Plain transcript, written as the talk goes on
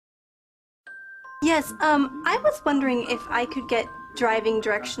Yes, I was wondering if I could get driving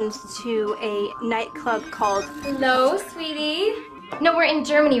directions to a nightclub called... Hello, sweetie. No, we're in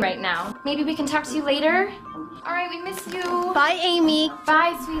Germany right now. Maybe we can talk to you later? Alright, we miss you. Bye, Amy.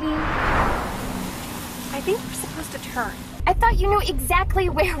 Bye, sweetie. I think we're supposed to turn. I thought you knew exactly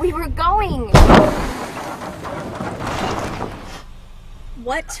where we were going.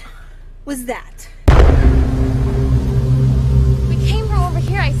 What was that? We came from over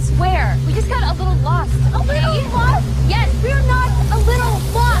here, I swear. We just got a little lost. A little lost? Yes, we're not a little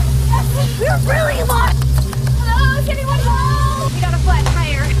lost. We're really lost. Hello, is anyone home? We got a flat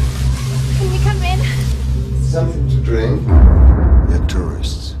tire. Can we come in? Something to drink? They're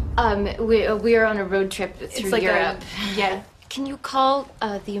tourists. We're on a road trip through Europe. Yeah. Can you call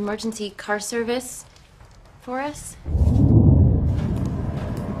the emergency car service for us?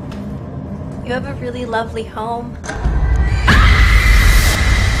 You have a really lovely home.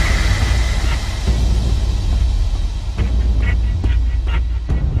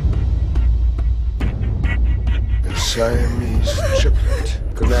 A Siamese triplet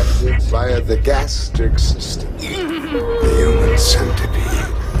connected via the gastric system. The human centipede.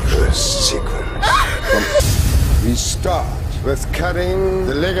 First sequence. We start with cutting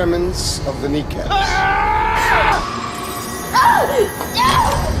the ligaments of the kneecaps.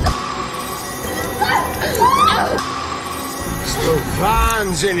 So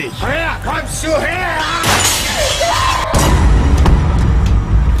wahnsinnig! Her, kommst du her?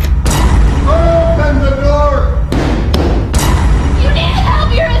 Open the door!